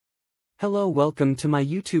Hello, welcome to my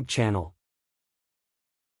YouTube channel.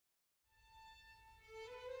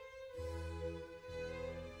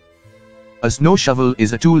 A snow shovel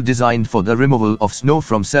is a tool designed for the removal of snow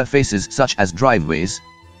from surfaces such as driveways,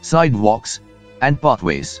 sidewalks, and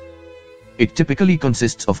pathways. It typically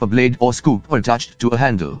consists of a blade or scoop attached to a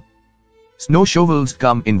handle. Snow shovels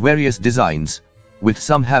come in various designs, with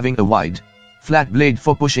some having a wide, flat blade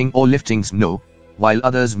for pushing or lifting snow, while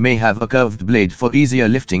others may have a curved blade for easier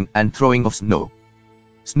lifting and throwing of snow.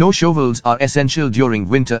 Snow shovels are essential during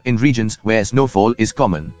winter in regions where snowfall is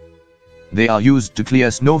common. They are used to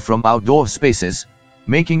clear snow from outdoor spaces,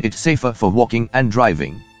 making it safer for walking and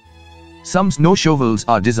driving. Some snow shovels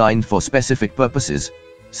are designed for specific purposes,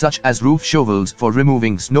 such as roof shovels for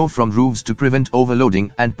removing snow from roofs to prevent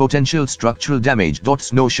overloading and potential structural damage.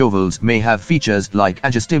 Snow shovels may have features like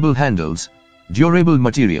adjustable handles, durable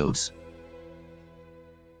materials.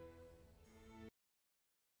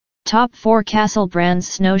 Top 4 Castle brands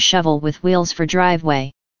snow shovel with wheels for driveway.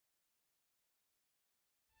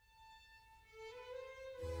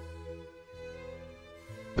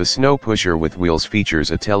 The snow pusher with wheels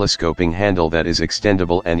features a telescoping handle that is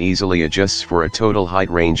extendable and easily adjusts for a total height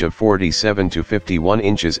range of 47 to 51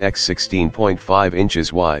 inches x 16.5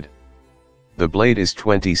 inches wide. The blade is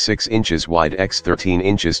 26 inches wide x 13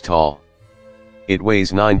 inches tall. It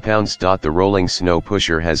weighs 9 pounds. The rolling snow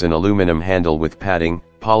pusher has an aluminum handle with padding,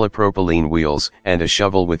 polypropylene wheels, and a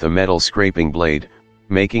shovel with a metal scraping blade,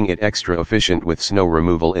 making it extra efficient with snow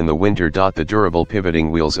removal in the winter. The durable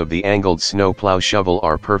pivoting wheels of the angled snowplow shovel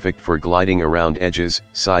are perfect for gliding around edges,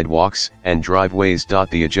 sidewalks, and driveways.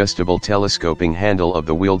 The adjustable telescoping handle of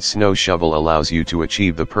the wheeled snow shovel allows you to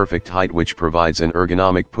achieve the perfect height, which provides an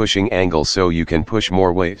ergonomic pushing angle so you can push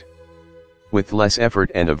more weight with less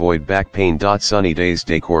effort and avoid back pain. Sunny Days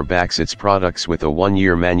Decor backs its products with a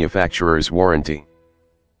 1-year manufacturer's warranty.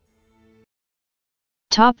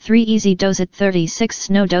 Top 3 Easy Does It 36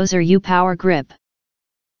 Snow Dozer U Power Grip.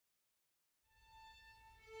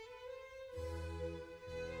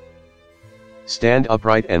 Stand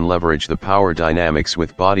upright and leverage the power dynamics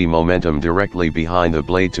with body momentum directly behind the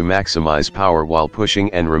blade to maximize power while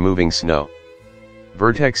pushing and removing snow.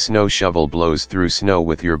 Vertex Snow Shovel blows through snow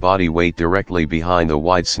with your body weight directly behind the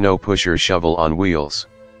wide snow pusher shovel on wheels.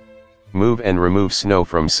 Move and remove snow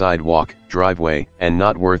from sidewalk, driveway, and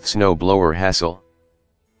not worth snow blower hassle.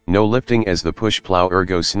 No lifting as the push plow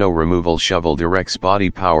ergo snow removal shovel directs body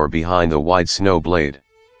power behind the wide snow blade.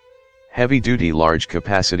 Heavy-duty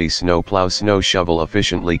large-capacity snowplow snow shovel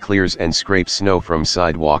efficiently clears and scrapes snow from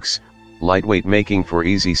sidewalks, lightweight, making for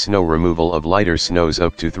easy snow removal of lighter snows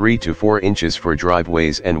up to 3 to 4 inches for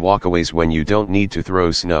driveways and walkaways when you don't need to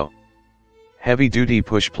throw snow. Heavy-duty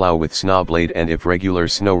push plow with snow blade, and if regular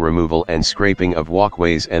snow removal and scraping of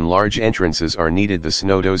walkways and large entrances are needed, the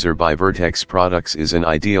Snow Dozer by Vertex Products is an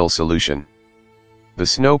ideal solution. The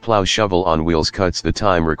snowplow shovel on wheels cuts the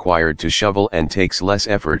time required to shovel and takes less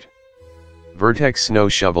effort. Vertex Snow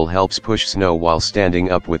Shovel helps push snow while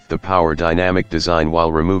standing up with the power dynamic design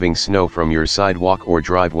while removing snow from your sidewalk or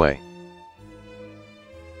driveway.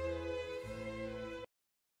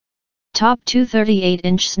 Top 2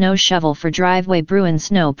 38-inch snow shovel for driveway Bruin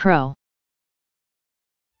Snow Pro.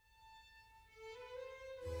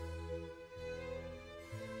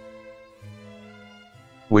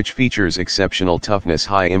 Which features exceptional toughness,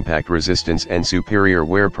 high impact resistance, and superior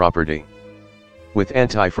wear property. With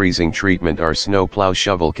anti-freezing treatment, our snowplow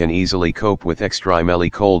shovel can easily cope with extremely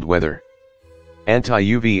cold weather.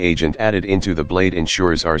 Anti-UV agent added into the blade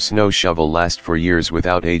ensures our snow shovel lasts for years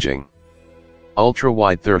without aging.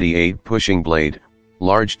 Ultra-wide 38 pushing blade,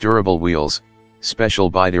 large durable wheels,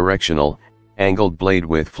 special bidirectional, angled blade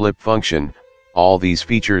with flip function, all these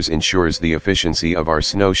features ensures the efficiency of our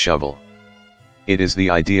snow shovel. It is the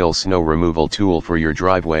ideal snow removal tool for your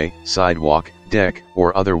driveway, sidewalk, deck,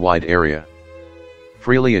 or other wide area.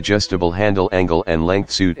 Freely adjustable handle angle and length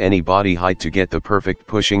suit any body height to get the perfect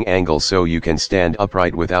pushing angle so you can stand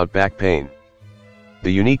upright without back pain. The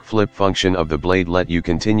unique flip function of the blade let you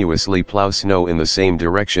continuously plow snow in the same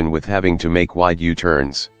direction with having to make wide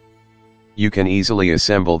U-turns. You can easily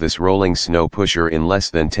assemble this rolling snow pusher in less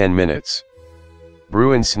than 10 minutes.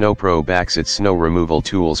 Bruin Snow Pro backs its snow removal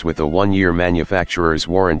tools with a 1-year manufacturer's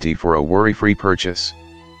warranty for a worry-free purchase.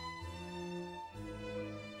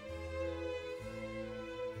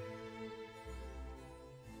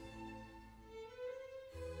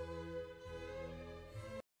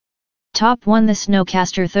 Top 1 The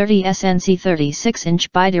Snowcaster 30 SNC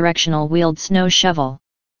 36-inch bidirectional wheeled snow shovel.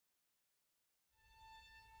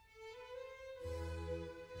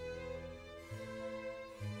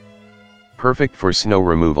 Perfect for snow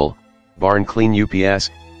removal, barn clean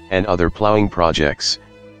UPS, and other plowing projects,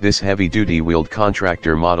 this heavy-duty wheeled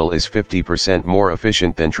contractor model is 50% more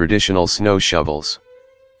efficient than traditional snow shovels.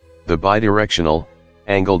 The bidirectional,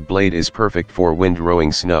 angled blade is perfect for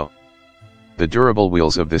windrowing snow. The durable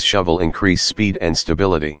wheels of this shovel increase speed and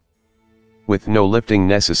stability. With no lifting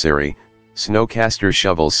necessary, Snowcaster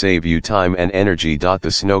shovels save you time and energy. The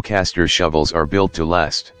Snowcaster shovels are built to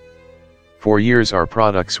last. For years our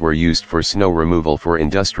products were used for snow removal for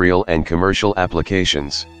industrial and commercial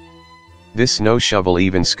applications. This snow shovel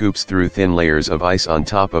even scoops through thin layers of ice on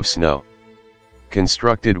top of snow.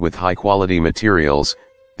 Constructed with high-quality materials,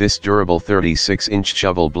 this durable 36-inch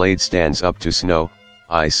shovel blade stands up to snow,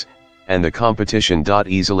 ice, and the competition.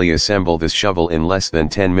 Easily assemble this shovel in less than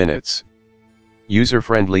 10 minutes.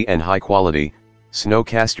 User-friendly and high-quality,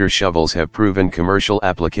 Snowcaster shovels have proven commercial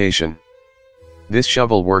application. This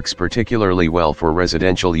shovel works particularly well for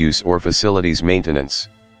residential use or facilities maintenance.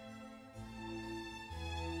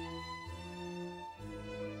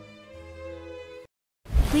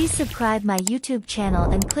 Please subscribe my YouTube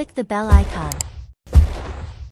channel and click the bell icon.